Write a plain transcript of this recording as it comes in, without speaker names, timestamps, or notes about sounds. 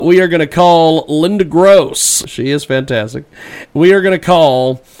We are going to call Linda Gross. She is fantastic. We are going to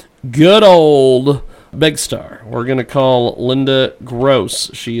call good old Big Star. We're going to call Linda Gross.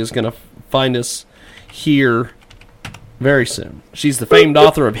 She is going to find us here very soon. She's the famed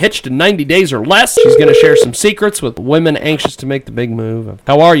author of Hitched in 90 Days or Less. She's going to share some secrets with women anxious to make the big move.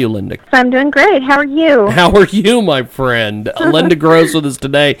 How are you, Linda? I'm doing great. How are you? How are you, my friend? Linda Gross with us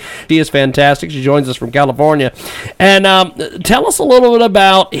today. She is fantastic. She joins us from California. And tell us a little bit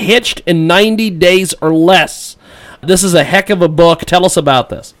about Hitched in 90 Days or Less. This is a heck of a book. Tell us about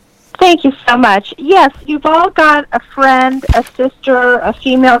this. Thank you so much. Yes, you've all got a friend, a sister, a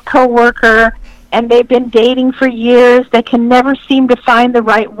female coworker, and they've been dating for years. They can never seem to find the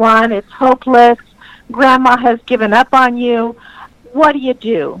right one. It's hopeless. Grandma has given up on you. What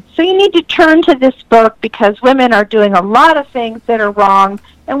do? So you need to turn to this book because women are doing a lot of things that are wrong.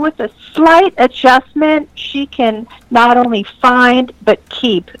 And with a slight adjustment, she can not only find but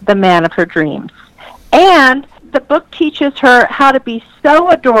keep the man of her dreams. And the book teaches her how to be so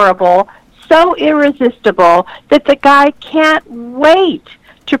adorable, so irresistible, that the guy can't wait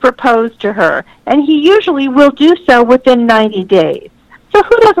to propose to her, and he usually will do so within 90 days. So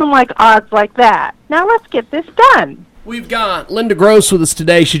who doesn't like odds like that? Now let's get this done. We've got Linda Gross with us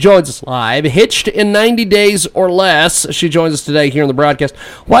today. She joins us live. Hitched in 90 Days or Less. She joins us today here on the broadcast.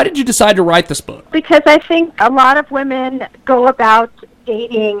 Why did you decide to write this book? Because I think a lot of women go about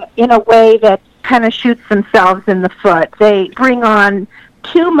dating in a way that kind of shoots themselves in the foot. They bring on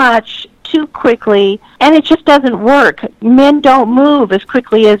too much too quickly, and it just doesn't work. Men don't move as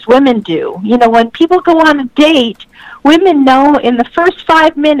quickly as women do. You know, when people go on a date, women know in the first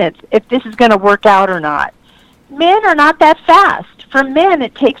 5 minutes if this is going to work out or not. Men are not that fast. For men,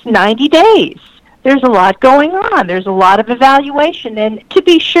 it takes 90 days. There's a lot going on. There's a lot of evaluation, and to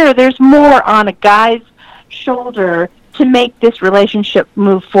be sure, there's more on a guy's shoulder to make this relationship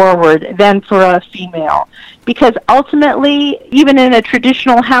move forward than for a female. Because ultimately, even in a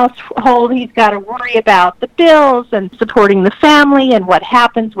traditional household, he's got to worry about the bills and supporting the family and what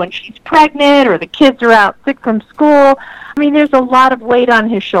happens when she's pregnant or the kids are out sick from school. I mean, there's a lot of weight on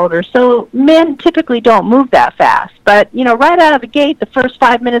his shoulders. So men typically don't move that fast. But, you know, right out of the gate, the first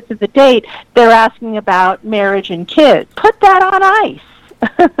 5 minutes of the date, they're asking about marriage and kids. Put that on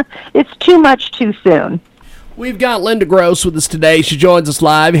ice. It's too much too soon. We've got Linda Gross with us today. She joins us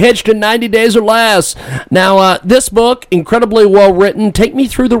live. Hitched in 90 Days or Less. Now, this book, incredibly well written. Take me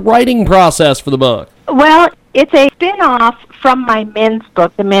through the writing process for the book. Well, it's a spin-off from my men's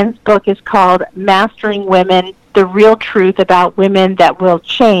book. The men's book is called Mastering Women, The Real Truth About Women That Will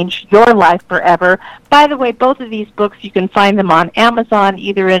Change Your Life Forever. By the way, both of these books, you can find them on Amazon,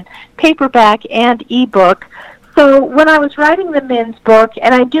 either in paperback and ebook. So when I was writing the men's book,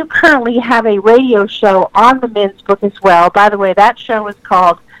 and I do currently have a radio show on the men's book as well. By the way, that show is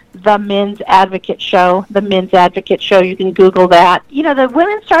called The Men's Advocate Show. The Men's Advocate Show, you can Google that. You know, the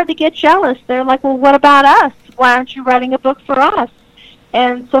women started to get jealous. They're like, well, what about us? Why aren't you writing a book for us?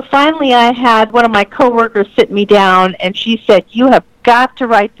 And so finally I had one of my coworkers sit me down, and she said, you have got to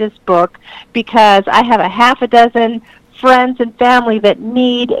write this book because I have a half a dozen friends and family that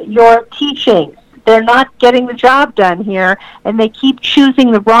need your teachings. They're not getting the job done here, and they keep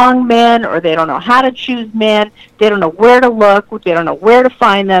choosing the wrong men, or they don't know how to choose men. They don't know where to look. They don't know where to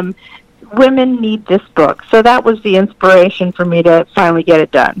find them. Women need this book. So that was the inspiration for me to finally get it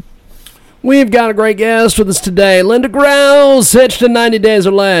done. We've got a great guest with us today, Linda Gross, Hitched in 90 Days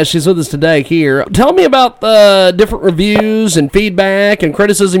or Less. She's with us today here. Tell me about the different reviews and feedback and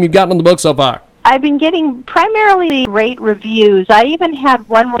criticism you've gotten on the book so far. I've been getting primarily great reviews. I even had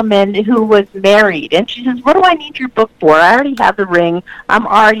one woman who was married, and she says, what do I need your book for? I already have the ring. I'm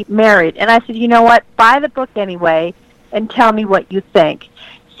already married. And I said, you know what? Buy the book anyway and tell me what you think.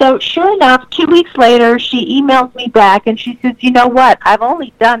 So sure enough, 2 weeks later, she emails me back, and she says, you know what? I've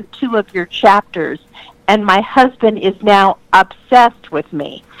only done 2 of your chapters, and my husband is now obsessed with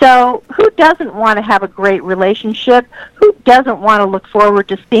me. So who doesn't want to have a great relationship? Who doesn't want to look forward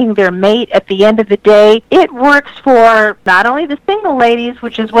to seeing their mate at the end of the day? It works for not only the single ladies,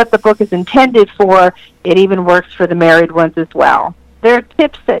 which is what the book is intended for, it even works for the married ones as well. There are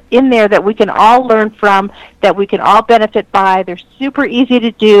tips in there that we can all learn from, that we can all benefit by. They're super easy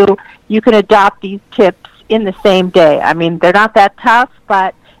to do. You can adopt these tips in the same day. I mean, they're not that tough,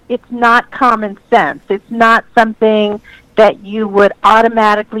 but it's not common sense. It's not something that you would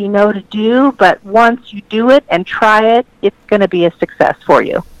automatically know to do, but once you do it and try it, it's going to be a success for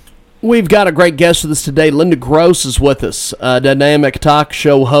you. We've got a great guest with us today. Linda Gross is with us, a dynamic talk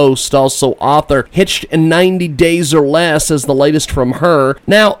show host, also author. Hitched in 90 Days or Less is the latest from her.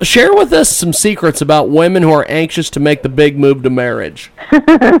 Now, share with us some secrets about women who are anxious to make the big move to marriage.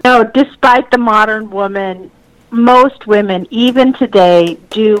 No, despite the modern woman, most women, even today,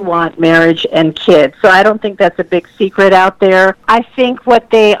 do want marriage and kids. So I don't think that's a big secret out there. I think what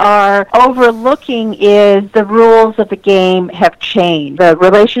they are overlooking is the rules of the game have changed. The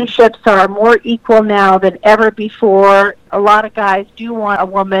relationships are more equal now than ever before. A lot of guys do want a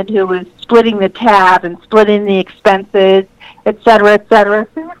woman who is splitting the tab and splitting the expenses, et cetera, et cetera.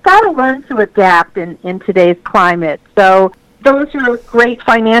 So you've got to learn to adapt in today's climate. So those are great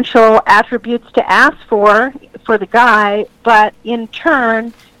financial attributes to ask for the guy, but in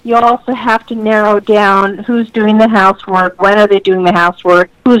turn, you also have to narrow down who's doing the housework, when are they doing the housework,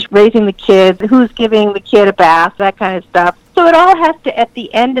 who's raising the kids, who's giving the kid a bath, that kind of stuff. So it all has to, at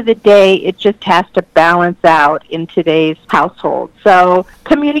the end of the day, it just has to balance out in today's household. So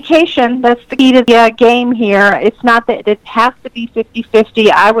communication, that's the key to the game here. It's not that it has to be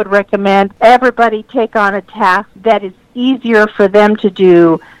 50-50. I would recommend everybody take on a task that is easier for them to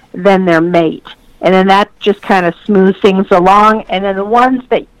do than their mate. And then that just kind of smooths things along. And then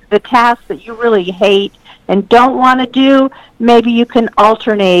the tasks that you really hate and don't want to do, maybe you can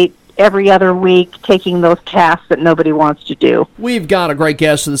alternate every other week taking those tasks that nobody wants to do. We've got a great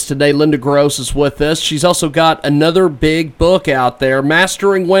guest with us today. Linda Gross is with us. She's also got another big book out there,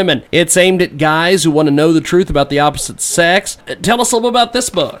 Mastering Women. It's aimed at guys who want to know the truth about the opposite sex. Tell us a little about this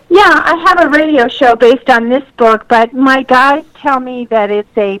book. Yeah, I have a radio show based on this book, but my guys tell me that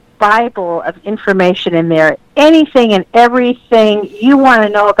it's a Bible of information in there. Anything and everything you want to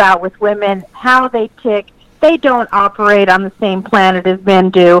know about with women, how they tick. They don't operate on the same planet as men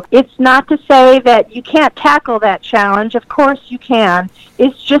do. It's not to say that you can't tackle that challenge. Of course you can.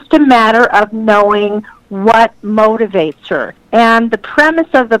 It's just a matter of knowing what motivates her. And the premise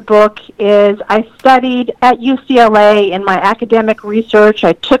of the book is I studied at UCLA in my academic research.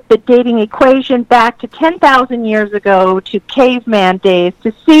 I took the dating equation back to 10,000 years ago to caveman days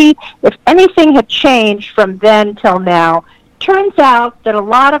to see if anything had changed from then till now. Turns out that a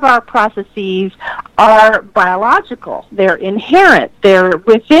lot of our processes are biological. They're inherent. They're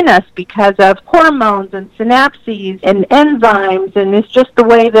within us because of hormones and synapses and enzymes, and it's just the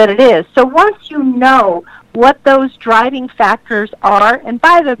way that it is. So once you know what those driving factors are, and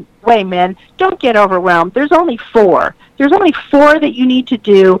by the way, men, don't get overwhelmed. There's only 4. There's only 4 that you need to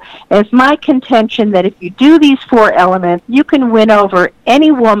do, and it's my contention that if you do these 4 elements, you can win over any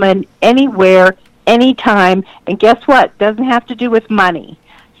woman, anywhere, anytime, and guess what? Doesn't have to do with money.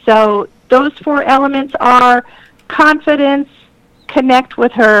 So those 4 elements are confidence, connect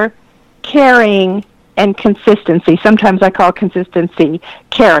with her, caring, and consistency. Sometimes I call consistency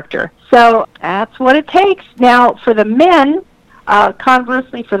character. So that's what it takes. Now, for the men,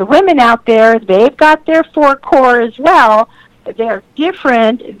 conversely, for the women out there, they've got their 4 core as well. They're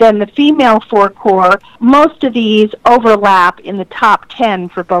different than the female 4 core. Most of these overlap in the top 10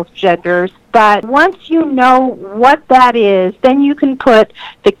 for both genders. But once you know what that is, then you can put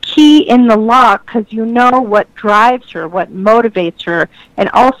the key in the lock because you know what drives her, what motivates her. And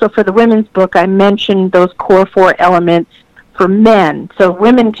also for the women's book, I mentioned those core 4 elements for men. So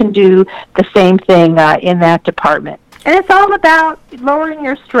women can do the same thing in that department. And it's all about lowering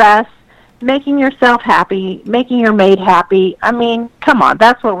your stress, making yourself happy, making your mate happy. I mean, come on,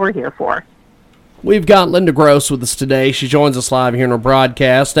 that's what we're here for. We've got Linda Gross with us today. She joins us live here in our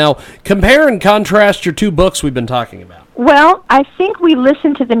broadcast. Now, compare and contrast your 2 books we've been talking about. Well, I think we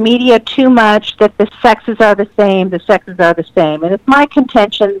listen to the media too much that the sexes are the same, the sexes are the same. And it's my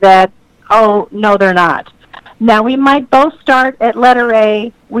contention that, oh, no, they're not. Now, we might both start at letter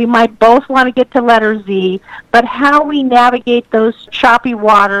A, we might both want to get to letter Z, but how we navigate those choppy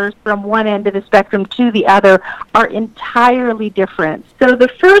waters from one end of the spectrum to the other are entirely different. So the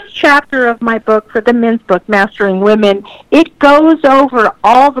first chapter of my book, for the men's book, Mastering Women, it goes over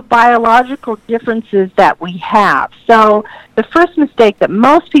all the biological differences that we have. So the first mistake that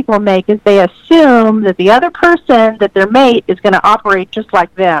most people make is they assume that the other person, that their mate, is going to operate just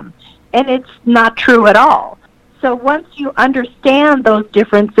like them. And it's not true at all. So once you understand those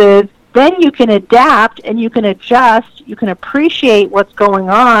differences, then you can adapt and you can adjust, you can appreciate what's going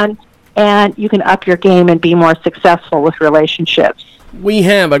on, and you can up your game and be more successful with relationships. We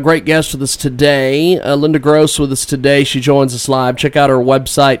have a great guest with us today, Linda Gross with us today. She joins us live. Check out her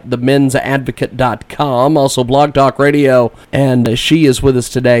website, themensadvocate.com, also Blog Talk Radio, and she is with us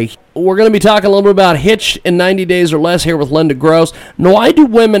today. We're going to be talking a little bit about Hitched in 90 Days or Less here with Linda Gross. Now, why do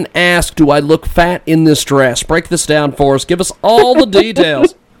women ask, do I look fat in this dress? Break this down for us. Give us all the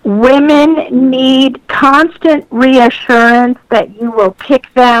details. Women need constant reassurance that you will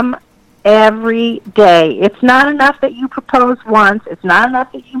pick them every day. It's not enough that you propose once. It's not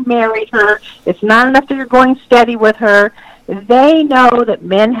enough that you married her. It's not enough that you're going steady with her. They know that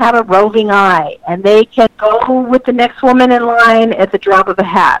men have a roving eye, and they can go with the next woman in line at the drop of a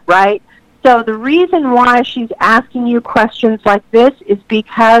hat, right? So the reason why she's asking you questions like this is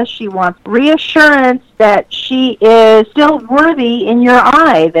because she wants reassurance that she is still worthy in your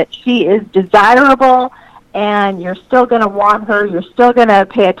eye, that she is desirable, and you're still going to want her, you're still going to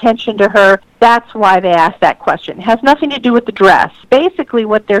pay attention to her. That's why they ask that question. It has nothing to do with the dress. Basically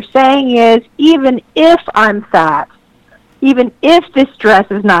what they're saying is, even if I'm fat, even if this dress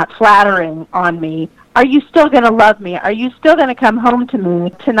is not flattering on me, are you still going to love me? Are you still going to come home to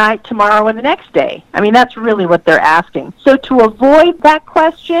me tonight, tomorrow, and the next day? I mean, that's really what they're asking. So to avoid that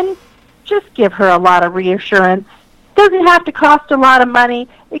question, just give her a lot of reassurance. Doesn't have to cost a lot of money.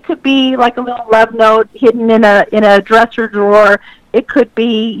 It could be like a little love note hidden in a dresser drawer. It could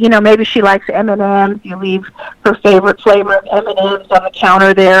be, maybe she likes M&Ms. You leave her favorite flavor of M&Ms on the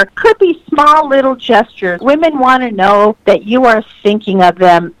counter there. Could be small little gestures. Women want to know that you are thinking of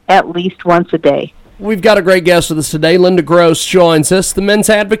them at least once a day. We've got a great guest with us today. Linda Gross joins us.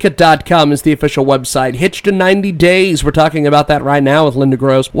 TheMen'sAdvocate.com is the official website. Hitched in 90 days. We're talking about that right now with Linda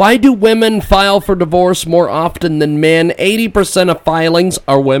Gross. Why do women file for divorce more often than men? 80% of filings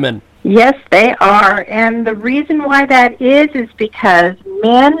are women. Yes, they are. And the reason why that is because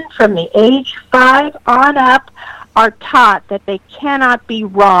men from the age 5 on up are taught that they cannot be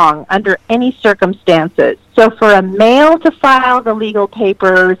wrong under any circumstances. So for a male to file the legal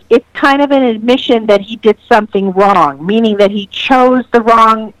papers, it's kind of an admission that he did something wrong, meaning that he chose the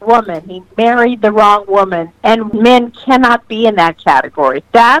wrong woman, he married the wrong woman, and men cannot be in that category.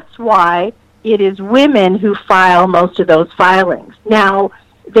 That's why it is women who file most of those filings. Now,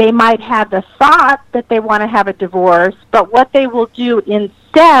 they might have the thought that they want to have a divorce, but what they will do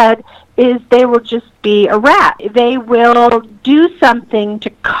instead is they will just be a rat. They will do something to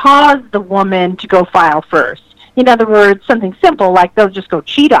cause the woman to go file first. In other words, something simple like they'll just go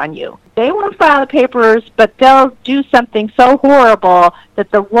cheat on you. They won't file the papers, but they'll do something so horrible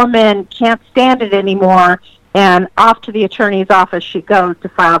that the woman can't stand it anymore, and off to the attorney's office she goes to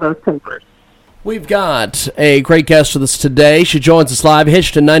file those papers. We've got a great guest with us today. She joins us live,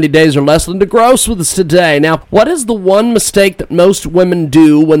 Hitched in 90 days or less. Linda Gross with us today. Now, what is the one mistake that most women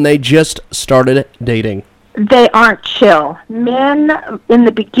do when they just started dating? They aren't chill. Men, in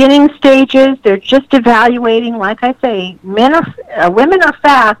the beginning stages, they're just evaluating. Like I say, women are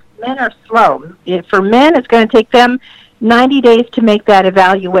fast, men are slow. For men, it's going to take them 90 days to make that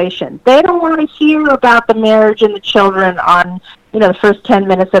evaluation. They don't want to hear about the marriage and the children on the first 10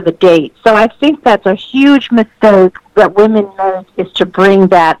 minutes of the date. So I think that's a huge mistake that women make, is to bring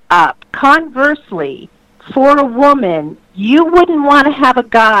that up. Conversely, for a woman, you wouldn't want to have a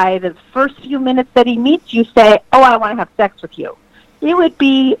guy the first few minutes that he meets you say, "Oh, I want to have sex with you." It would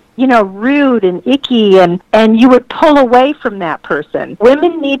be, rude and icky, and you would pull away from that person.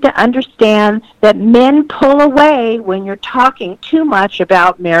 Women need to understand that men pull away when you're talking too much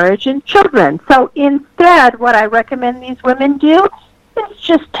about marriage and children. So instead, what I recommend these women do is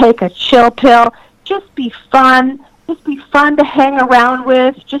just take a chill pill. Just be fun. Just be fun to hang around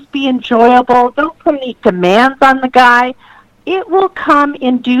with. Just be enjoyable. Don't put any demands on the guy. It will come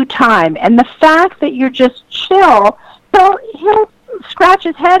in due time. And the fact that you're just chill, so he'll scratch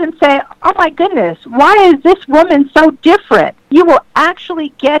his head and say, "Oh my goodness, why is this woman so different?" You will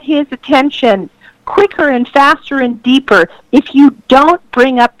actually get his attention quicker and faster and deeper if you don't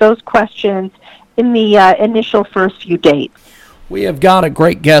bring up those questions in the initial first few dates. We have got a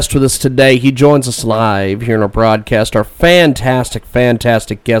great guest with us today. He joins us live here in our broadcast. Our fantastic,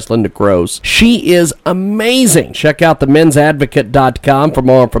 fantastic guest, Linda Gross. She is amazing. Check out TheMen'sAdvocate.com for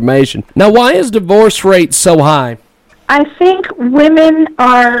more information. Now, why is divorce rate so high? I think women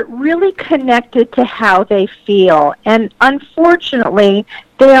are really connected to how they feel, and unfortunately,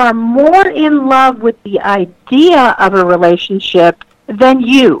 they are more in love with the idea of a relationship than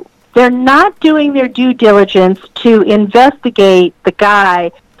you. They're not doing their due diligence to investigate the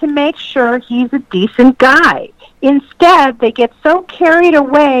guy to make sure he's a decent guy. Instead, they get so carried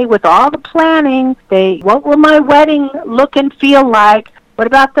away with all the planning. What will my wedding look and feel like? What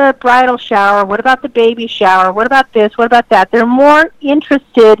about the bridal shower? What about the baby shower? What about this? What about that? They're more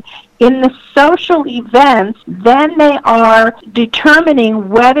interested in the social events than they are determining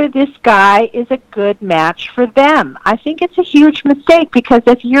whether this guy is a good match for them. I think it's a huge mistake, because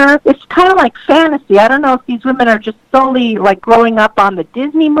it's kind of like fantasy. I don't know if these women are just solely like growing up on the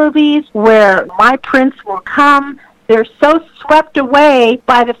Disney movies where my prince will come. they're so swept away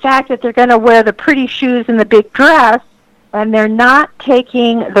by the fact that they're going to wear the pretty shoes and the big dress, and they're not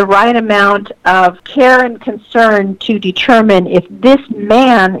taking the right amount of care and concern to determine if this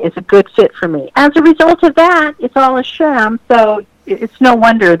man is a good fit for me. As a result of that, it's all a sham, so it's no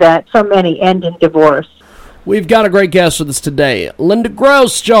wonder that so many end in divorce. We've got a great guest with us today. Linda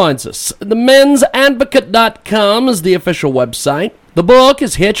Gross joins us. TheMen'sAdvocate.com is the official website. The book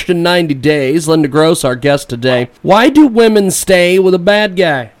is Hitched in 90 Days. Linda Gross, our guest today. Why do women stay with a bad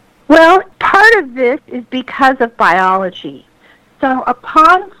guy? Well, part of this is because of biology. So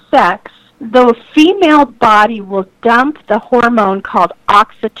upon sex, the female body will dump the hormone called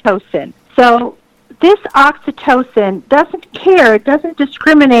oxytocin. So this oxytocin doesn't care, it doesn't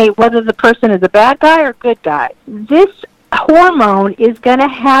discriminate whether the person is a bad guy or good guy. This hormone is going to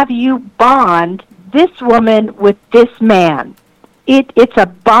have you bond this woman with this man. It's a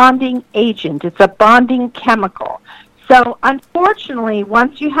bonding agent. It's a bonding chemical. So unfortunately,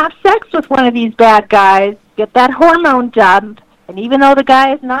 once you have sex with one of these bad guys, get that hormone dump, and even though the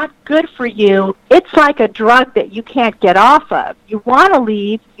guy is not good for you, it's like a drug that you can't get off of. You want to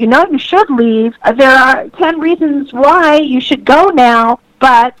leave. You know you should leave. There are 10 reasons why you should go now,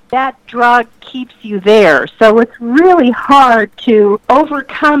 but that drug keeps you there. So it's really hard to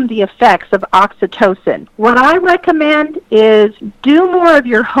overcome the effects of oxytocin. What I recommend is do more of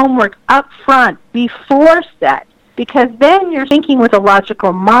your homework up front before sex, because then you're thinking with a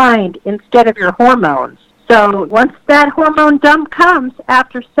logical mind instead of your hormones. So once that hormone dump comes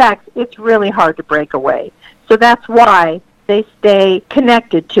after sex, it's really hard to break away. So that's why they stay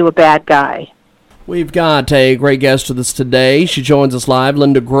connected to a bad guy. We've got a great guest with us today. She joins us live.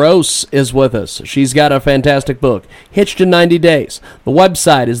 Linda Gross is with us. She's got a fantastic book, Hitched in 90 Days. The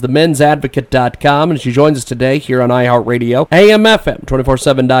website is TheMen'sAdvocate.com, and she joins us today here on iHeartRadio,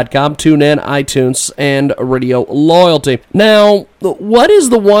 AMFM247.com, TuneIn, iTunes, and Radio Loyalty. Now, what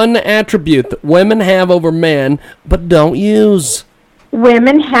is the one attribute that women have over men but don't use?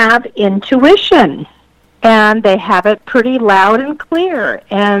 Women have intuition. And they have it pretty loud and clear.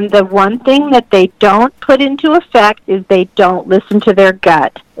 And the one thing that they don't put into effect is they don't listen to their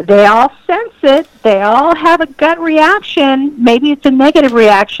gut. They all sense it. They all have a gut reaction. Maybe it's a negative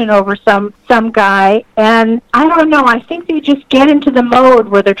reaction over some guy. And I don't know, I think they just get into the mode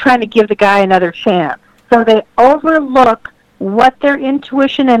where they're trying to give the guy another chance. So they overlook what their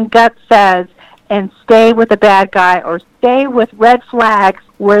intuition and gut says and stay with a bad guy or stay with red flags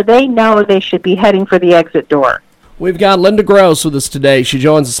where they know they should be heading for the exit door. We've got Linda Gross with us today. She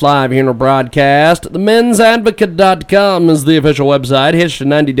joins us live here in our broadcast. TheMen'sAdvocate.com is the official website. Hitched in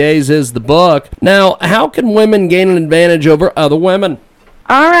 90 Days is the book. Now, how can women gain an advantage over other women?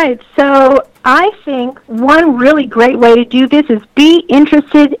 All right, so I think one really great way to do this is be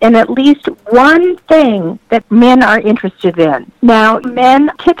interested in at least one thing that men are interested in. Now,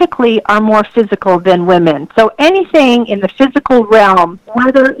 men typically are more physical than women, so anything in the physical realm,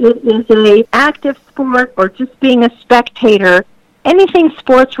 whether it is an active sport or just being a spectator, anything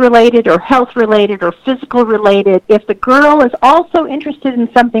sports-related or health-related or physical-related, if the girl is also interested in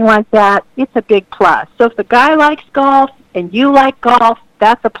something like that, it's a big plus. So if the guy likes golf and you like golf,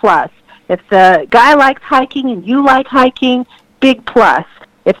 that's a plus. If the guy likes hiking and you like hiking, big plus.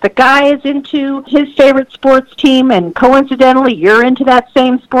 If the guy is into his favorite sports team and coincidentally you're into that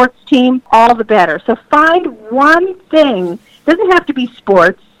same sports team, all the better. So find one thing. It doesn't have to be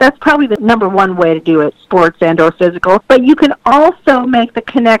sports. That's probably the number one way to do it, sports and or physical. But you can also make the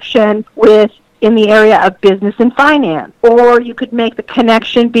connection with in the area of business and finance. Or you could make the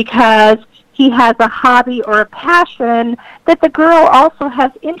connection because he has a hobby or a passion that the girl also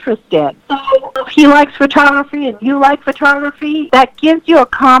has interest in. So if he likes photography and you like photography, that gives you a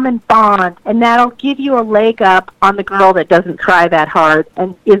common bond, and that'll give you a leg up on the girl that doesn't try that hard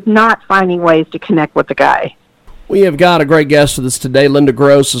and is not finding ways to connect with the guy. We have got a great guest with us today. Linda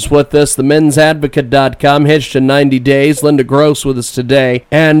Gross is with us. TheMen'sAdvocate.com, Hitched in 90 Days. Linda Gross with us today.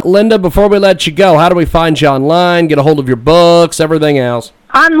 And Linda, before we let you go, how do we find you online, get a hold of your books, everything else?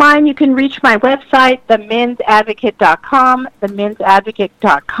 Online, you can reach my website, TheMen'sAdvocate.com,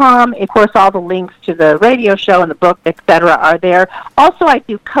 TheMen'sAdvocate.com. Of course, all the links to the radio show and the book, etc., are there. Also, I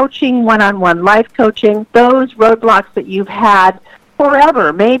do coaching, one-on-one life coaching. Those roadblocks that you've had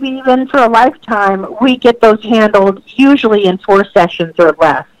forever, maybe even for a lifetime, we get those handled usually in 4 sessions or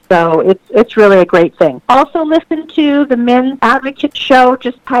less. So it's really a great thing. Also listen to the Men's Advocate Show.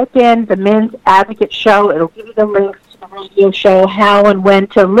 Just type in the Men's Advocate Show. It'll give you the links to the radio show, how and when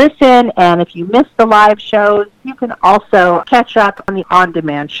to listen. And if you miss the live shows, you can also catch up on the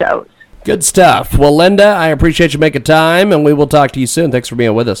on-demand shows. Good stuff. Well, Linda, I appreciate you making time, and we will talk to you soon. Thanks for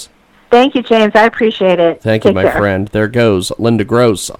being with us. Thank you, James. I appreciate it. Thank you, Take my care. friend. There goes Linda Gross.